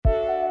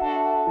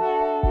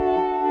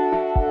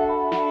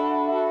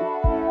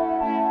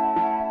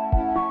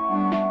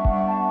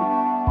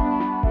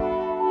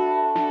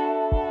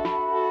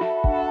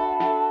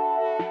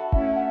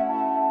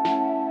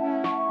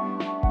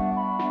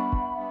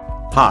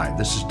Hi,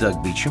 this is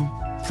Doug Beecham.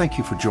 Thank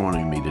you for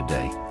joining me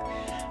today.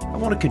 I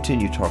want to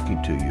continue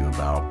talking to you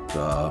about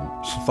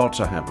some thoughts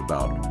I have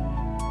about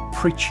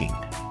preaching.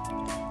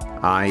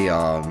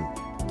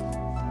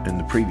 In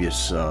the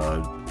previous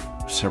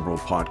several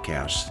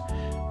podcasts,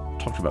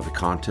 talked about the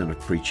content of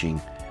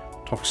preaching,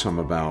 talked some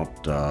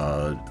about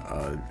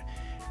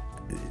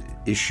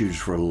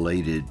issues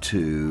related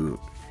to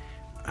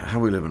how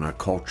we live in our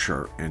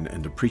culture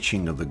and the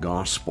preaching of the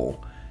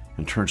gospel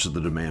in terms of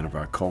the demand of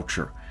our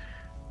culture.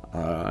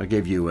 I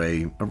gave you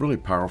a really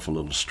powerful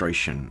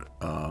illustration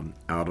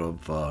out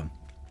of the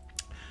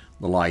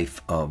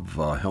life of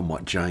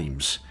Helmut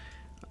James.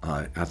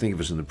 I think it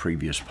was in the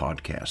previous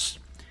podcast.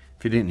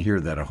 If you didn't hear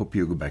that, I hope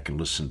you'll go back and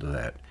listen to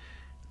that.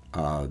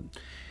 I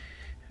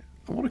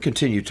want to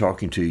continue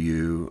talking to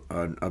you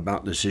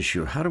about this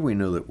issue. How do we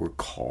know that we're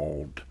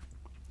called?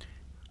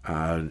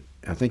 I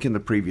think in the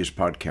previous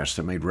podcast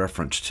I made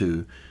reference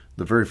to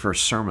the very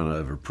first sermon I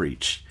ever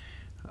preached.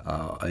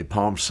 A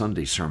Palm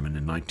Sunday sermon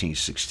in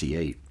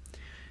 1968.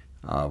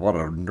 What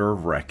a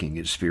nerve-wracking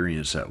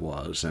experience that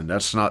was. And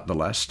that's not the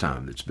last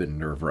time it's been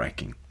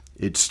nerve-wracking.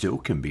 It still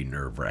can be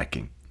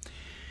nerve-wracking.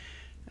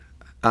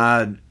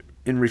 In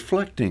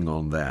reflecting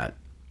on that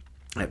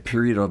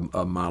period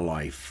of my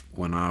life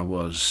when I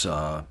was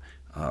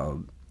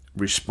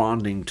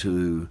responding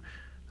to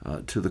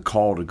the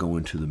call to go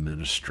into the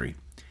ministry,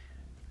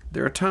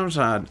 there are times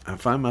I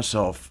find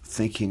myself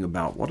thinking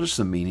about what is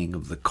the meaning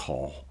of the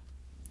call.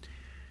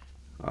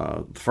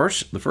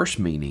 The first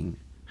meaning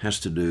has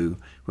to do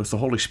with the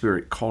Holy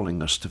Spirit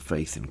calling us to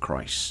faith in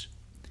Christ.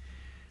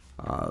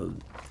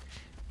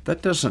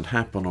 That doesn't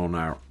happen on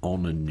our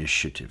own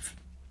initiative.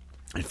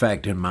 In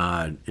fact, in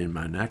my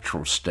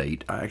natural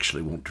state, I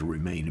actually want to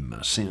remain in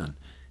my sin,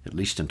 at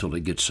least until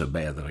it gets so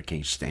bad that I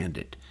can't stand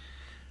it.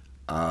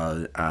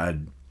 I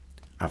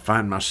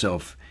find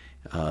myself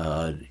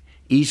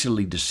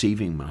easily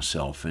deceiving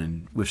myself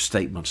and with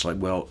statements like,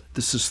 well,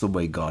 this is the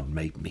way God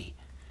made me.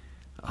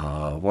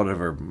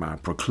 Whatever my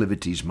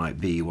proclivities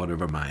might be,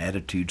 whatever my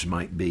attitudes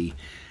might be,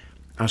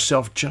 I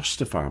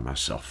self-justify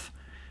myself.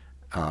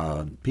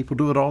 People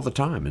do it all the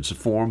time. It's a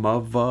form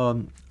of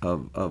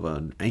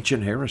an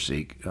ancient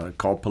heresy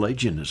called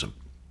Pelagianism,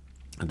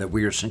 that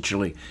we are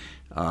essentially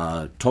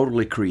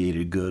totally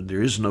created good.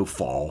 There is no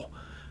fall.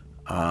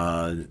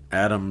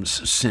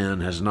 Adam's sin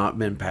has not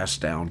been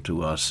passed down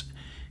to us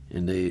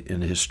in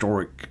the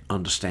historic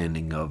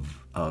understanding of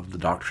the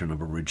doctrine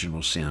of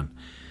original sin.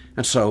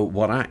 And so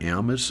what I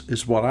am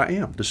is what I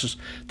am. This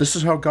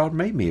is how God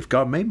made me. If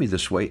God made me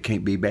this way, it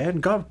can't be bad,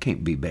 and God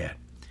can't be bad.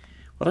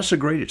 Well, that's a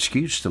great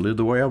excuse to live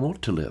the way I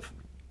want to live.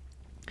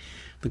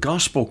 The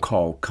gospel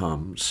call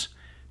comes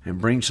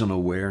and brings an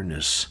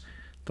awareness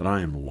that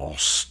I am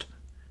lost,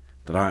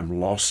 that I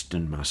am lost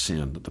in my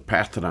sin, that the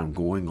path that I'm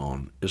going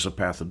on is a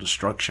path of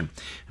destruction.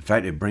 In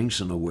fact, it brings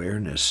an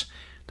awareness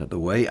that the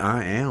way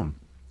I am,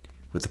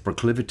 with the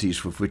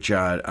proclivities with which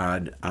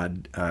I'd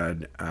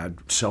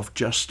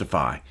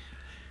self-justify,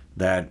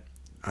 that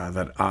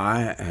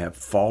I have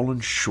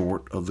fallen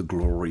short of the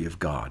glory of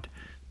God.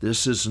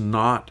 This is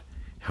not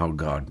how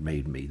God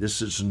made me.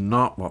 This is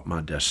not what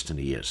my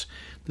destiny is.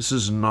 This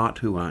is not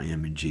who I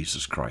am in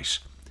Jesus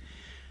Christ.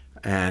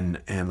 And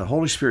the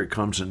Holy Spirit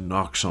comes and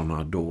knocks on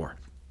our door.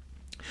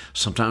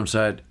 Sometimes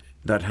that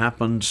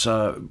happens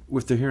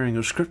with the hearing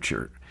of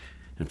Scripture.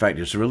 In fact,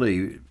 it's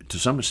really, to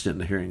some extent,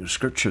 the hearing of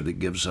Scripture that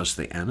gives us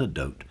the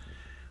antidote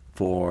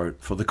for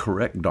the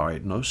correct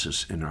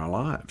diagnosis in our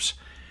lives.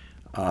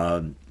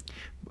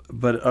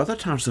 But other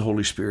times the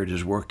Holy Spirit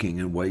is working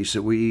in ways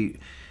that we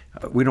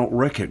don't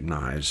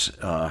recognize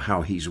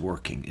how He's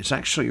working. It's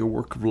actually a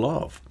work of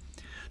love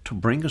to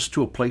bring us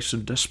to a place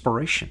of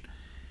desperation,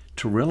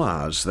 to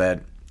realize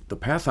that the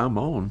path I'm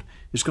on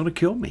is going to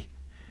kill me.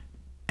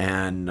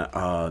 And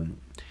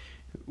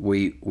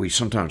we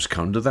sometimes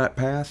come to that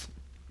path,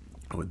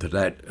 to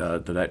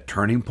that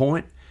turning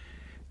point.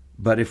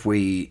 But if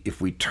we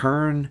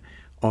turn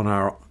on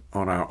our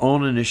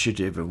own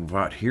initiative and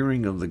without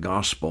hearing of the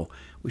gospel,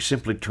 we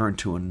simply turn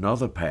to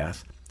another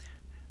path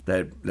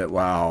that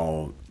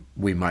while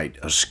we might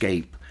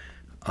escape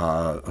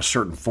a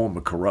certain form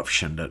of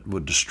corruption that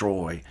would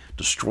destroy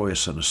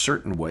us in a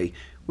certain way,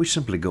 we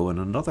simply go in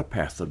another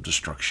path of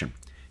destruction.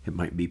 It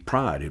might be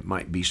pride, it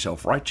might be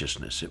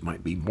self-righteousness, it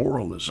might be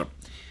moralism,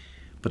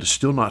 but it's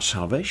still not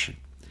salvation.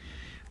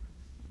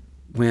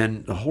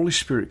 When the Holy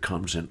Spirit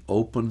comes and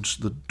opens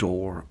the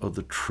door of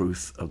the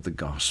truth of the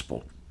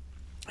gospel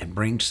and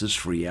brings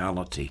this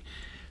reality,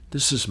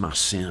 this is my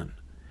sin.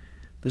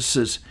 This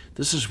is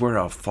where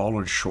I've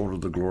fallen short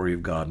of the glory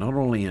of God, not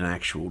only in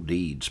actual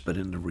deeds, but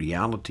in the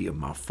reality of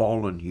my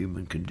fallen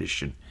human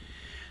condition.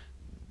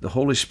 The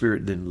Holy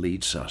Spirit then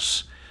leads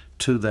us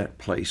to that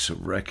place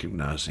of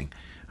recognizing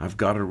I've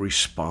got to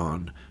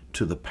respond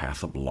to the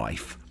path of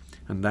life.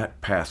 And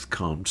that path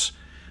comes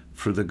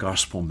through the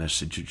gospel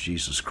message of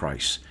Jesus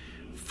Christ.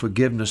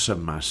 Forgiveness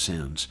of my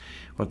sins.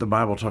 What the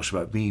Bible talks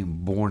about being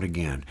born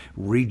again,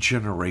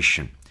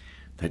 regeneration.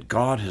 That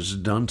God has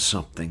done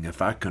something. If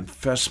I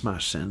confess my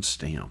sins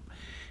to Him,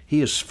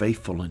 He is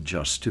faithful and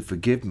just to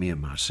forgive me of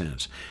my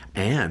sins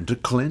and to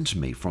cleanse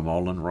me from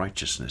all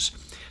unrighteousness.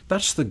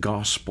 That's the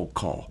gospel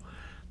call.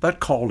 That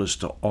call is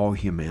to all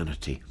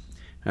humanity.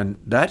 And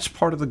that's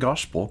part of the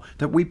gospel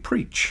that we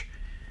preach.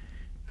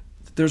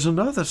 There's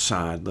another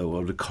side, though,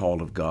 of the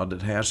call of God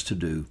that has to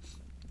do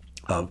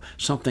of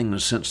something in the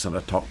sense that I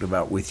talked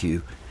about with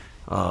you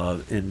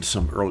in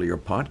some earlier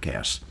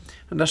podcasts,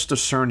 and that's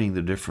discerning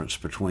the difference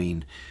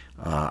between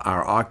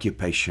our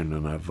occupation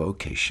and our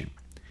vocation.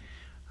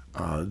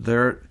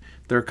 There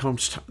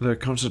comes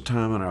a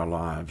time in our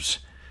lives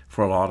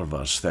for a lot of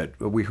us that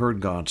we heard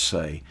God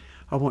say,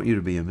 I want you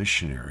to be a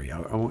missionary.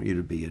 I want you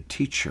to be a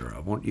teacher. I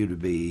want you to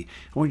be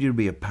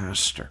a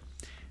pastor.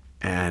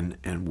 And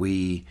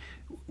we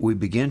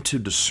begin to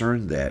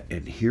discern that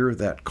and hear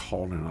that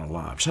call in our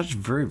lives. That's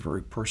very,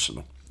 very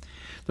personal.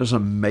 There's a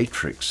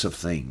matrix of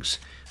things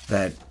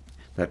that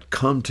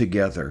come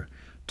together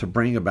to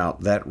bring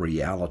about that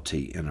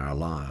reality in our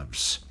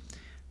lives.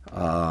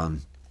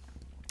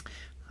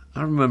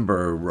 I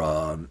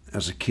remember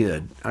as a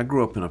kid, I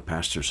grew up in a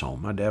pastor's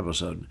home. My dad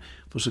was a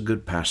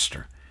good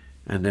pastor,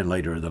 and then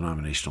later a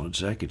denominational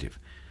executive.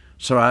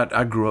 So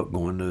I grew up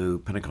going to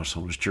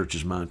Pentecostal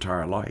churches my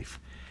entire life.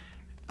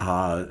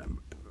 One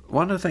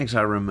of the things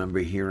I remember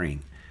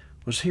hearing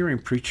was hearing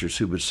preachers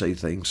who would say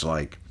things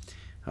like,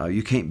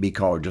 you can't be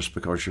called just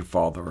because your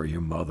father or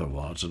your mother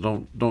was.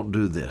 So don't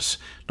do this.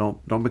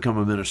 Don't become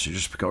a minister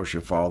just because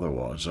your father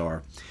was,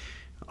 or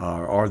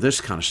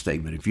this kind of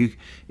statement.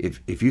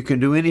 If you can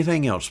do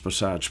anything else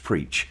besides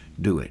preach,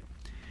 do it.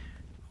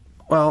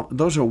 Well,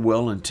 those are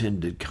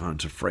well-intended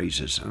kinds of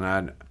phrases, and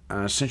I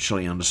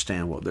essentially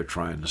understand what they're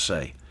trying to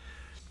say.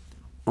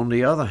 On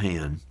the other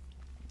hand,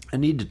 I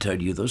need to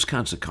tell you, those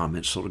kinds of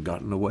comments sort of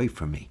gotten away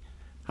from me.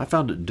 I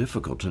found it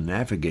difficult to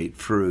navigate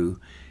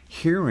through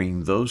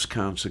hearing those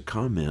kinds of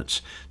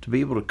comments to be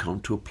able to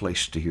come to a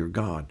place to hear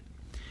God.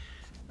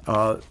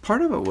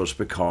 Part of it was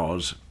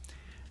because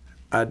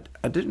I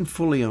didn't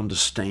fully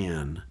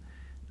understand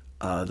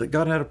that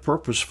God had a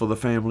purpose for the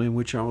family in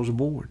which I was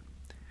born.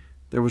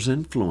 There was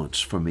influence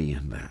for me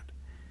in that.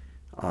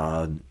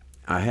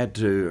 I had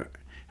to.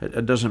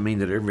 It doesn't mean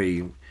that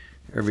every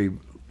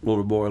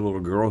little boy,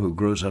 little girl who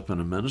grows up in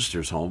a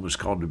minister's home is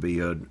called to be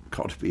a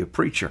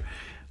preacher.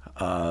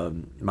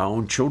 My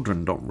own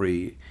children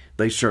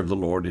they serve the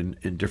Lord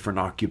in different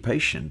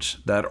occupations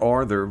that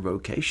are their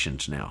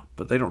vocations now,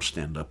 but they don't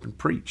stand up and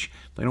preach.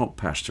 They don't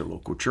pastor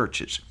local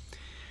churches.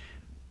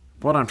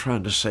 What I'm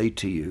trying to say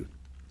to you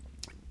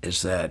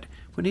is that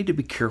we need to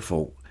be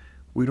careful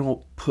we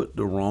don't put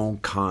the wrong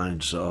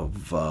kinds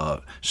of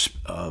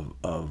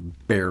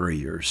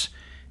barriers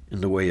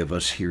in the way of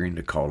us hearing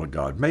the call of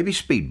God. Maybe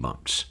speed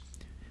bumps.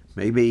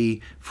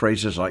 Maybe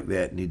phrases like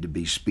that need to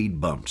be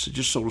speed bumps that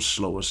just sort of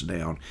slow us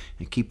down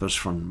and keep us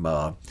from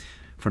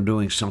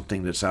doing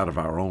something that's out of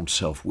our own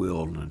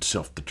self-will and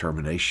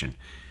self-determination.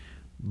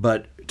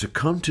 But to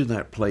come to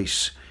that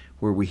place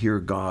where we hear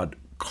God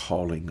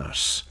calling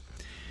us.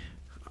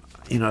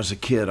 As a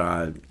kid,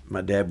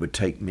 my dad would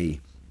take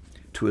me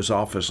to his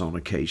office on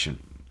occasion.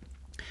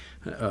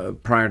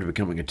 Prior to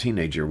becoming a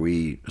teenager,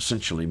 we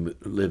essentially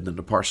lived in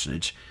the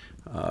parsonage,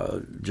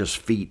 just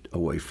feet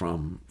away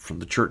from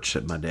the church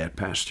that my dad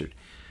pastored.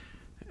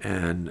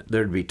 And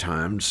there'd be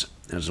times,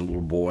 as a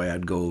little boy,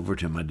 I'd go over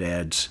to my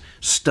dad's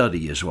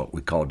study, is what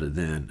we called it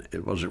then.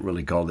 It wasn't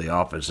really called the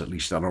office, at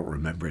least I don't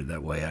remember it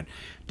that way.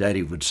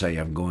 Daddy would say,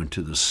 I'm going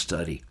to the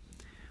study.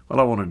 Well,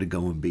 I wanted to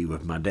go and be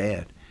with my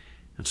dad.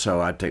 And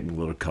so I'd take my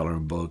little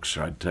coloring books,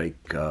 or I'd take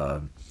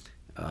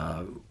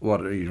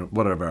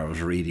whatever I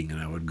was reading, and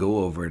I would go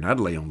over and I'd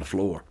lay on the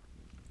floor.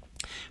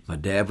 My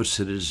dad would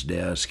sit at his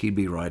desk. He'd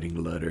be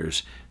writing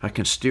letters. I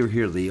can still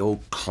hear the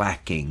old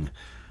clacking.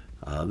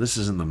 This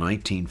is in the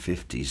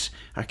 1950s.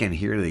 I can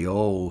hear the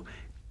old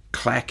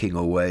clacking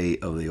away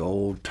of the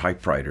old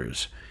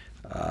typewriters.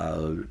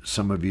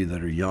 Some of you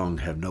that are young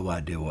have no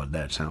idea what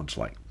that sounds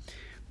like.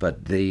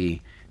 But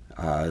those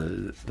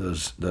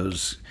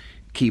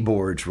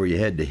keyboards where you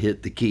had to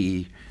hit the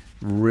key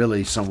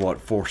really somewhat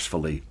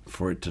forcefully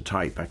for it to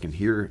type. I can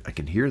hear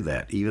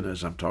that even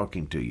as I'm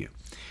talking to you.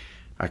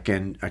 I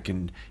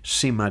can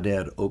see my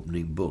dad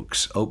opening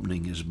books,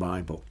 opening his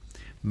Bible,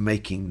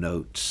 making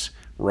notes,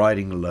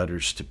 writing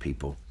letters to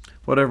people,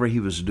 whatever he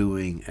was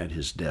doing at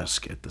his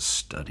desk at the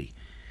study.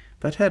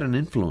 That had an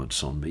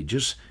influence on me,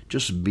 just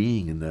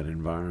being in that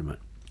environment.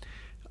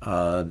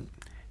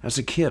 As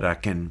a kid, I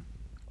don't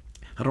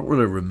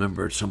really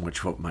remember so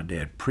much what my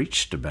dad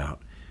preached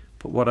about,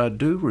 but what I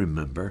do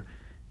remember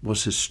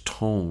was his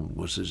tone,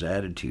 was his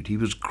attitude. He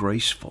was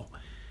graceful.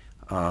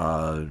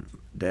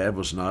 Dad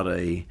was not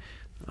a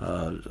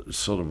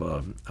sort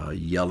of a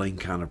yelling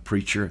kind of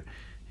preacher.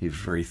 He was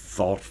very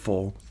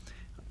thoughtful.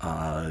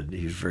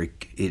 He was very.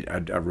 I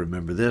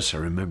remember this. I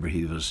remember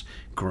he was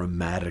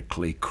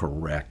grammatically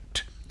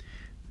correct,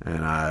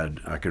 and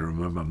I can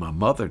remember my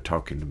mother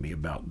talking to me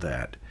about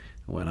that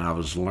when I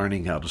was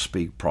learning how to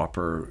speak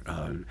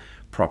proper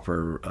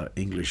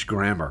English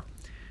grammar,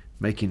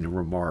 making the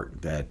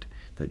remark that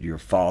your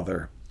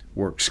father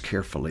works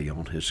carefully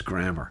on his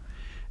grammar.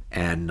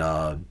 And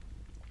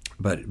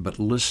but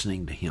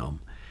listening to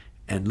him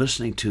and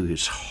listening to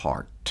his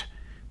heart,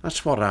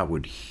 that's what I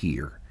would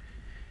hear.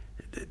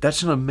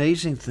 That's an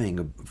amazing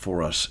thing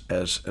for us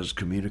as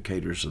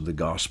communicators of the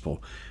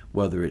gospel,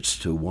 whether it's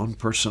to one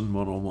person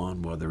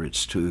one-on-one, whether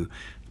it's to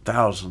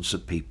thousands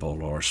of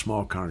people or a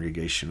small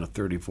congregation of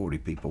 30, 40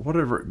 people,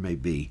 whatever it may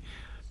be.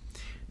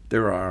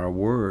 There are our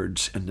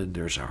words, and then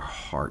there's our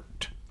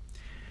heart.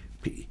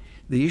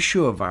 The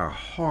issue of our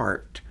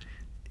heart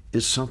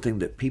is something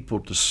that people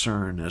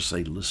discern as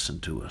they listen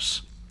to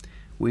us.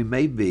 We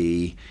may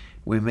be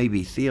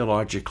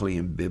theologically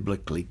and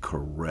biblically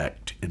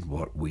correct in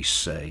what we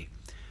say,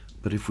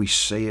 but if we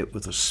say it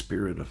with a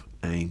spirit of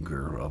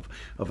anger, of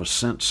a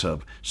sense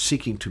of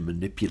seeking to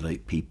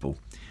manipulate people,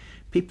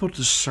 people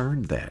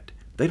discern that.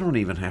 They don't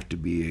even have to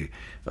be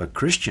a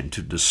Christian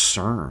to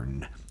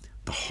discern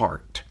the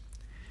heart.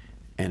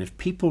 And if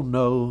people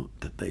know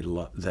that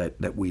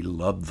that we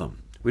love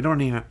them, we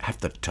don't even have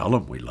to tell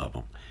them we love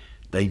them.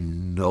 They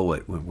know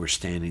it when we're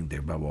standing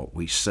there by what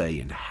we say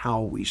and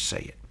how we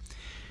say it.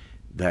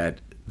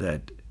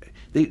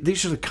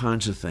 These are the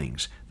kinds of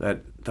things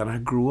that I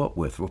grew up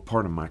with, were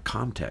part of my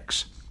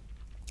context.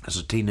 As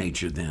a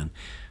teenager then,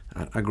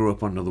 I grew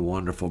up under the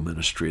wonderful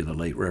ministry of the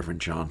late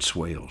Reverend John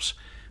Swales,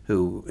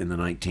 who in the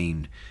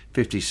 1950s,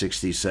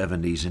 60s,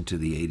 70s, into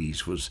the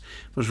 80s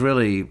was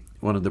really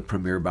one of the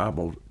premier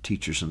Bible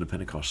teachers in the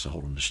Pentecostal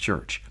Holiness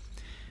Church.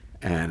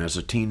 And as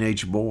a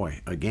teenage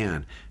boy,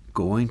 again,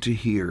 going to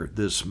hear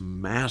this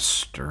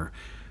master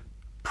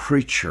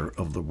preacher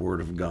of the Word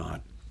of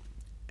God.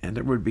 And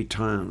there would be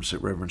times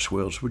that Reverend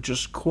Swales would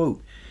just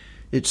quote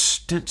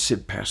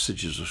extensive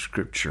passages of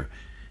Scripture.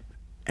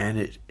 And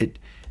it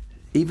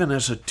even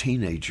as a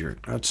teenager,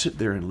 I'd sit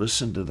there and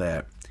listen to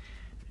that,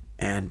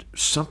 and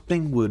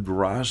something would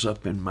rise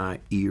up in my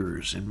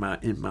ears, in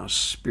my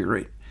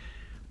spirit,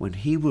 when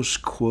he was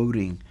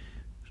quoting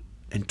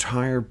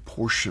entire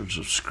portions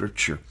of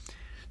Scripture,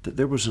 that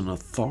there was an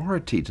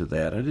authority to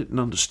that. I didn't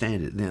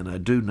understand it then. I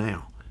do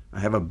now. I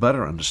have a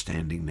better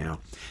understanding now.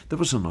 There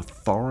was an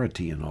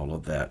authority in all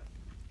of that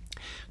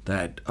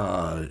that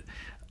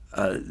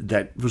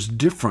was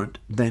different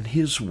than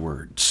his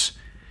words.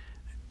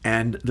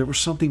 And there was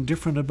something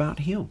different about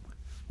him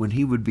when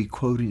he would be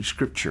quoting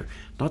Scripture.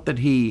 Not that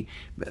he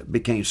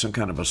became some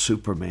kind of a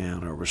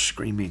Superman or was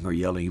screaming or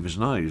yelling. He was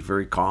not. He was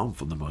very calm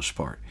for the most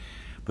part.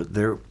 But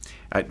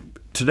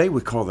today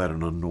we call that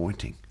an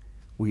anointing.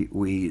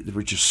 There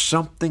was just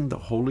something the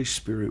Holy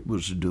Spirit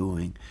was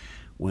doing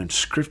when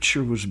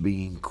Scripture was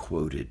being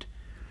quoted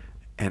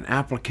and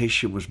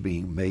application was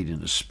being made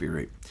in the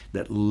Spirit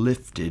that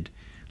lifted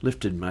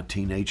my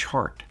teenage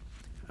heart.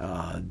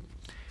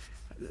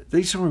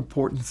 These are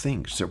important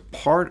things. They're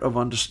part of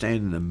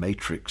understanding the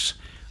matrix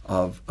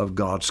of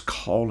God's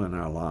call in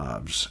our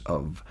lives,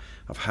 of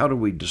how do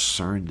we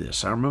discern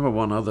this. I remember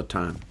other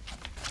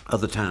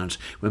times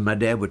when my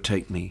dad would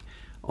take me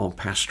on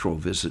pastoral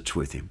visits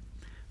with him.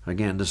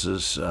 Again, this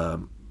is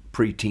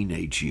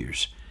pre-teenage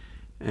years.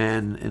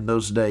 And in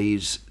those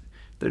days,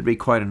 there'd be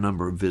quite a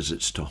number of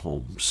visits to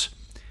homes.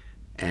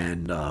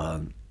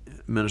 And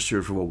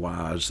ministers were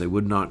wise. They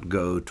would not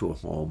go to a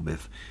home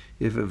if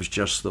it was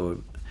just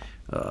the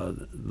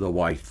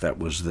wife that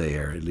was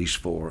there, at least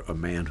for a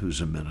man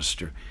who's a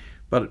minister.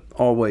 But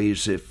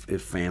always if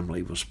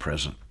family was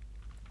present.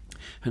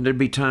 And there'd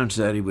be times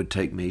Daddy would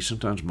take me.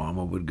 Sometimes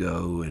Mama would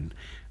go,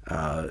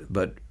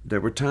 but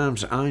there were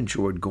times I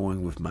enjoyed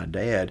going with my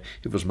dad.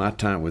 It was my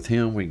time with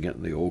him. We'd get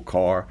in the old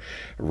car,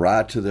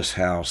 ride to this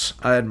house.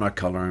 I had my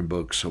coloring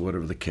books or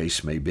whatever the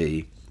case may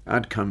be.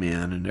 I'd come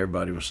in and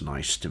everybody was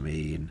nice to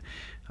me,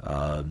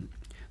 and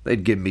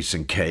they'd give me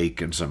some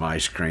cake and some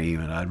ice cream.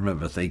 And I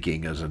remember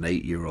thinking as an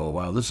 8-year-old,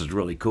 wow, this is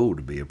really cool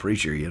to be a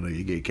preacher.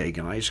 You get cake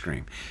and ice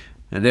cream.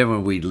 And then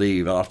when we'd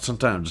leave,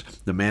 sometimes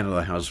the man of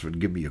the house would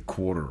give me a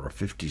quarter or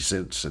 50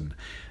 cents, and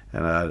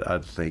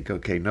I'd think,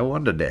 okay, no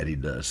wonder Daddy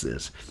does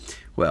this.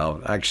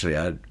 Well, actually,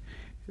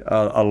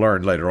 I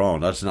learned later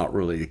on that's not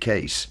really the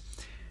case.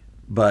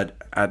 But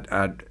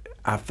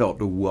I felt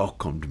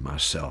welcomed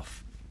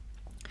myself.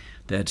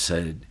 Dad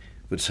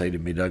would say to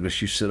me,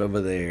 Douglas, you sit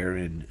over there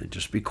and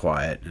just be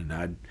quiet. And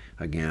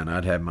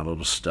I'd have my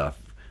little stuff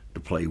to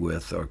play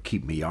with or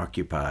keep me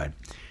occupied.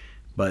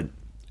 But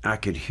I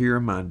could hear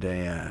my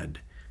dad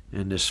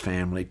and this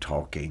family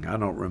talking. I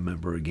don't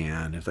remember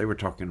again if they were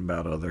talking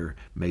about other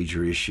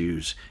major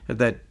issues. At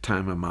that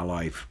time in my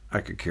life,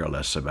 I could care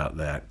less about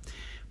that.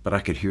 But I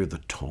could hear the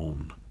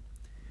tone.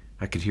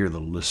 I could hear the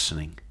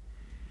listening.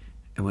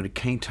 And when it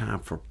came time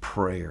for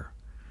prayer,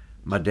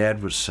 my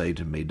dad would say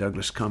to me,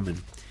 Douglas, come in,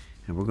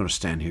 and we're going to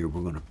stand here.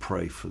 We're going to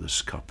pray for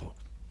this couple.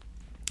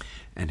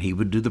 And he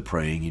would do the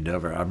praying. I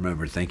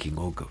remember thinking,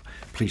 oh, God,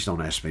 please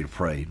don't ask me to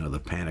pray. The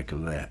panic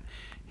of that.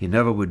 He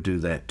never would do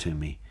that to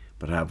me,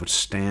 but I would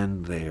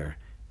stand there.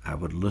 I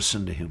would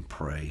listen to him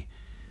pray.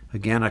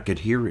 Again, I could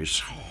hear his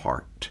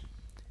heart.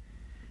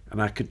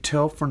 And I could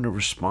tell from the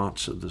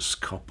response of this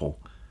couple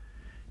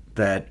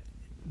that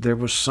there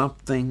was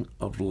something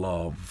of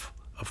love,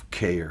 of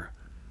care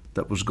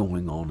that was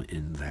going on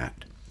in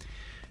that.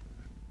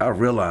 I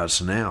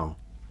realize now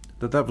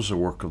that that was a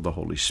work of the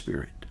Holy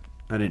Spirit.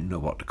 I didn't know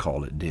what to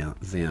call it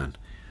then.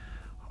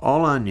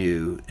 All I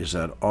knew is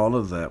that all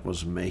of that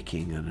was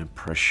making an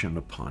impression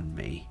upon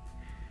me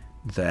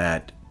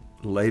that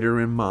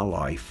later in my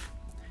life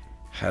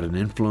had an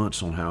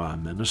influence on how I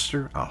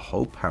minister, I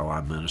hope how I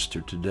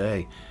minister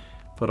today,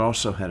 but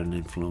also had an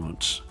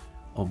influence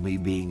on me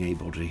being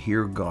able to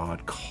hear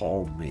God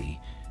call me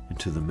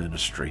into the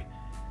ministry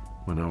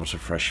when I was a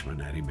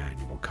freshman at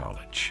Emmanuel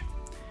College.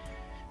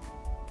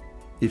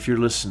 If you're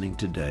listening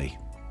today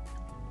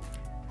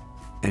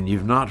and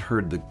you've not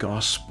heard the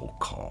gospel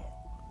call,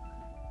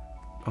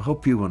 I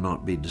hope you will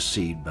not be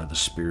deceived by the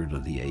spirit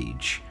of the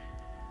age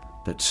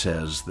that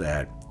says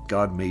that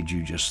God made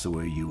you just the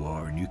way you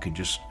are and you can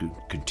just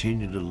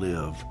continue to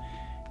live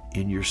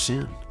in your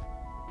sin.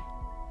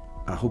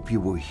 I hope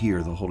you will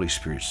hear the Holy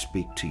Spirit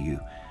speak to you,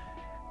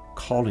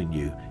 calling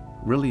you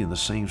really in the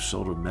same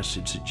sort of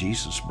message that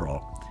Jesus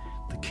brought.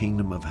 The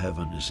kingdom of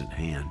heaven is at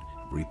hand.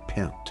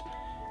 Repent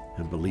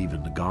and believe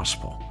in the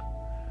gospel.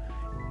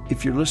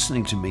 If you're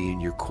listening to me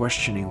and you're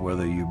questioning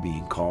whether you're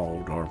being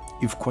called or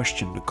you've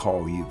questioned a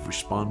call you've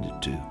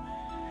responded to,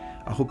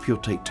 I hope you'll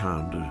take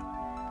time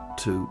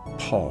to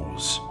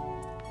pause.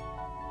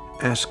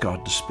 Ask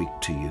God to speak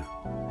to you.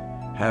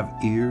 Have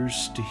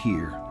ears to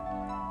hear.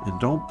 And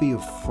don't be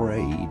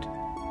afraid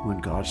when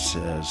God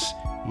says,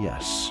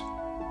 yes,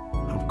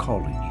 I'm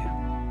calling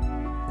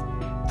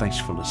you. Thanks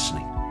for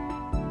listening.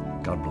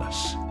 God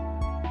bless.